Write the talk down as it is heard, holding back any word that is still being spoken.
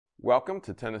Welcome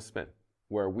to Tennis Spin,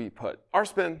 where we put our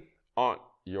spin on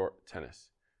your tennis.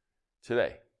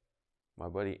 Today, my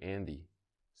buddy Andy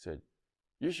said,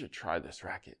 you should try this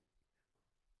racket.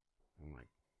 I'm like,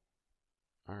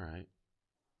 all right.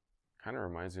 Kind of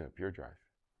reminds me of Pure Drive.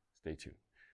 Stay tuned.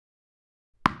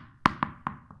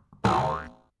 All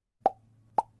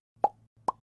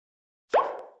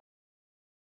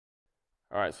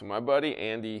right, so my buddy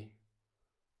Andy,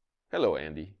 hello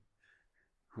Andy,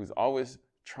 who's always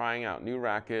trying out new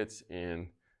rackets and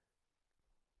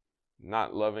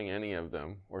not loving any of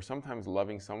them, or sometimes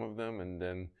loving some of them and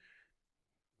then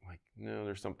like, no,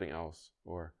 there's something else,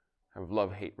 or have a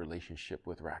love-hate relationship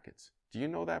with rackets. Do you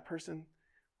know that person?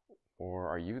 Or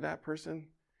are you that person?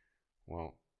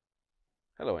 Well,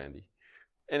 hello Andy.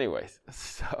 Anyways,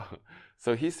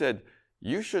 so he said,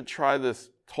 you should try this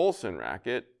Toalson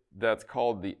racket that's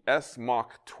called the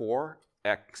S-Mach Tour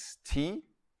XT.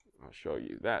 I'll show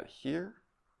you that here.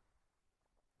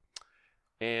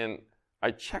 And I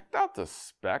checked out the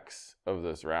specs of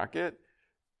this racket,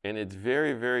 and it's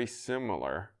very, very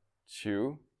similar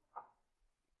to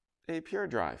a Pure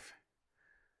Drive.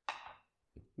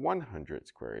 100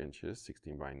 square inches,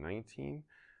 16 by 19.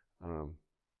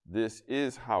 This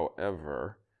is,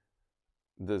 however,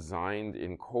 designed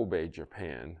in Kobe,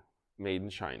 Japan, made in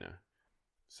China.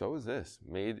 So is this,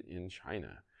 made in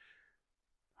China.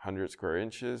 100 square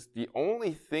inches. The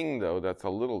only thing, though, that's a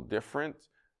little different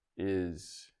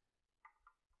is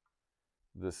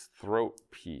this throat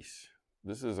piece.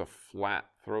 This is a flat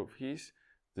throat piece.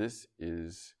 This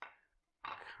is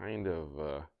kind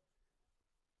of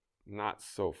not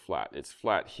so flat. It's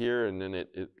flat here, and then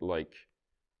it like,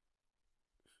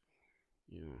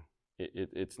 you know,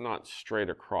 it's not straight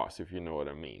across, if you know what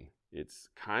I mean. It's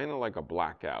kind of like a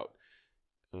blackout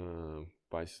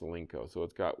by Solinco. So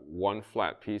it's got one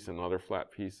flat piece, another flat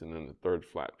piece, and then the third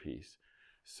flat piece.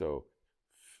 So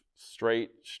straight,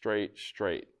 straight,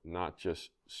 straight, not just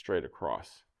straight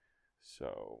across.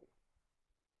 So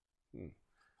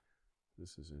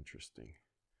this is interesting.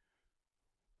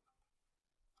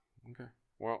 Okay,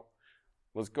 well,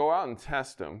 let's go out and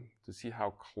test them to see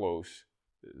how close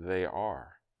they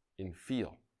are in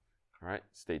feel. All right,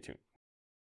 stay tuned.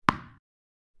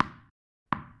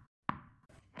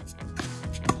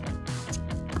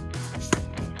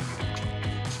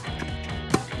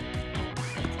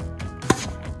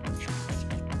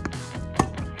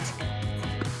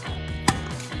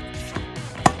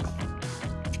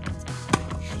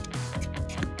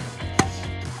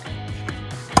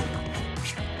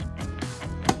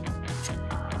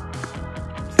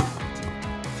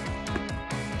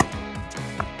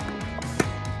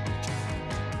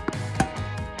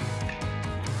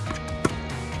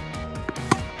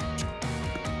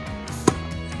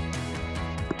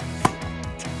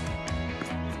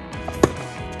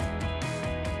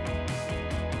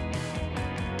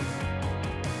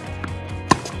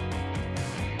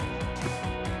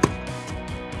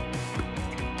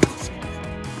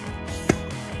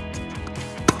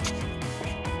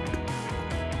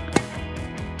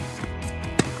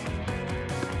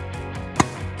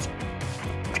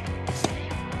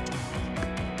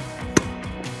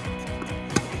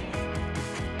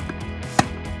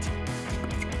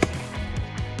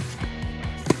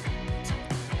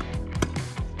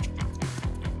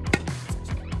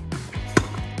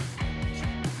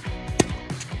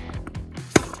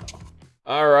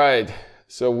 All right,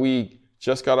 so we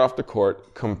just got off the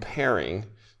court comparing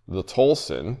the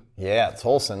Toalson. Yeah,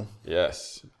 Toalson.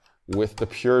 Yes, with the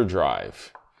Pure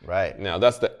Drive. Right. Now,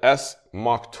 that's the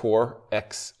S-Mach Tour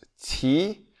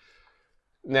XT.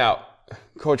 Now,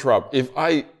 Coach Rob, if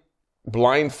I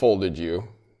blindfolded you,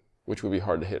 which would be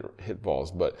hard to hit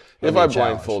balls, but if I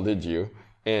blindfolded you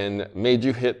and made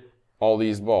you hit all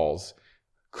these balls,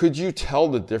 could you tell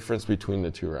the difference between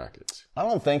the two rackets? I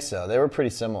don't think so. They were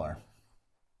pretty similar.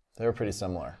 They were pretty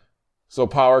similar. So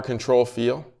power, control,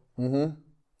 feel? Mm-hmm.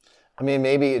 I mean,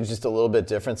 maybe it's just a little bit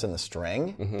difference in the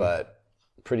string, but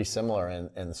pretty similar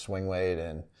in the swing weight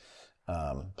and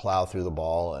plow through the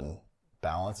ball and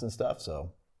balance and stuff.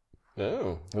 So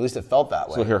oh. At least it felt that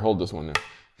way. So here, hold this one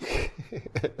now.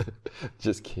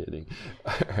 Just kidding.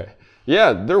 All right.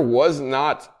 Yeah, there was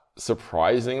not,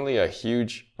 surprisingly, a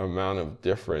huge amount of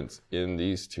difference in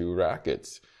these two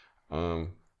rackets.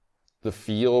 The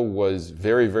feel was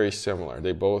very, very similar.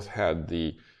 They both had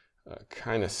the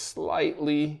kind of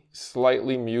slightly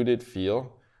muted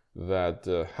feel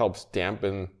that helps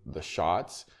dampen the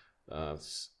shots.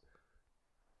 As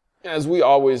we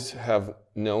always have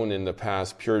known in the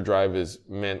past, Pure Drive is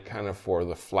meant kind of for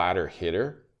the flatter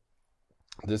hitter.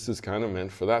 This is kind of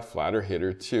meant for that flatter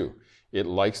hitter too. It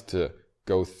likes to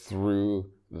go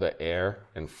through the air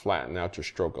and flatten out your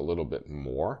stroke a little bit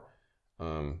more.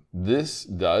 This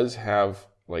does have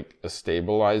like a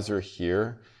stabilizer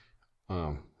here.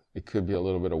 It could be a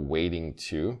little bit of weighting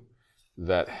too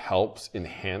that helps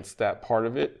enhance that part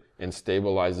of it and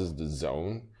stabilizes the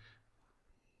zone,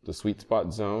 the sweet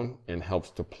spot zone, and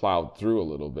helps to plow through a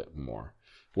little bit more.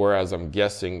 Whereas I'm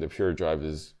guessing the Pure Drive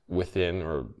is within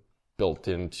or built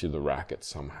into the racket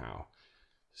somehow.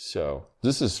 So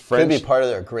this is French. Could be part of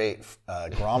their great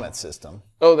grommet system.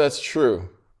 Oh, that's true.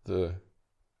 The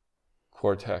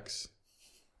Cortex,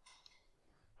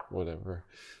 whatever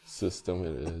system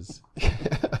it is.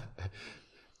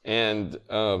 And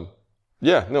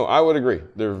yeah, no, I would agree.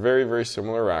 They're very, very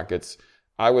similar rackets.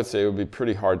 I would say it would be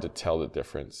pretty hard to tell the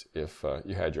difference if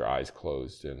you had your eyes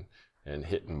closed and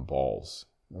hitting balls.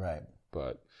 Right.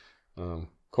 But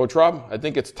Coach Rob, I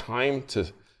think it's time to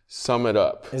sum it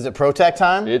up. Is it ProTek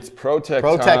time? It's ProTek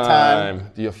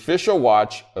time. The official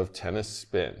watch of Tennis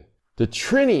Spin. The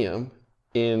trinium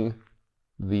in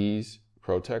these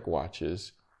ProTek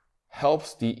watches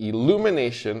helps the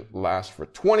illumination last for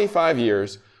 25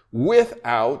 years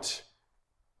without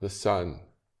the sun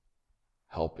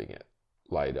helping it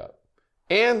light up.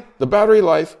 And the battery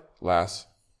life lasts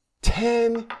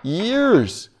 10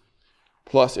 years.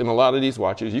 Plus, in a lot of these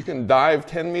watches, you can dive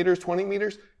 10 meters, 20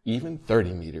 meters, even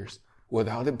 30 meters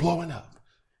without it blowing up.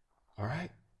 All right?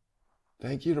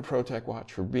 Thank you to ProTek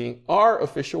Watch for being our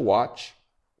official watch.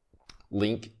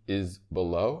 Link is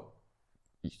below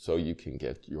so you can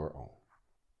get your own.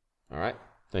 All right?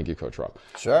 Thank you, Coach Rob.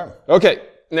 Sure. Okay,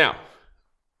 now,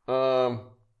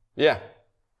 yeah.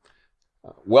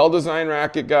 Well-designed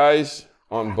racket, guys,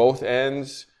 on both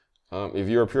ends. If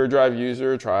you're a Pure Drive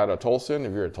user, try out a Toalson.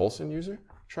 If you're a Toalson user,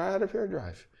 try out a Pure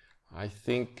Drive. I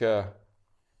think, you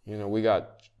know, we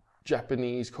got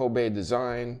Japanese Kobe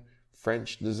design,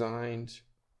 French designed,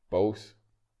 both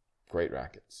great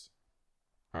rackets.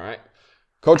 All right.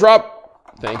 Coach Rob,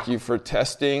 thank you for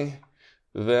testing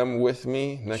them with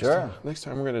me. Next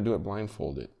time we're going to do it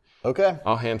blindfolded. Okay.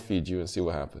 I'll hand feed you and see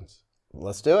what happens.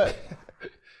 Let's do it.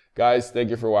 Guys, thank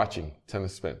you for watching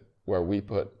Tennis Spin, where we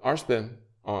put our spin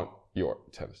on your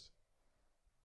tennis.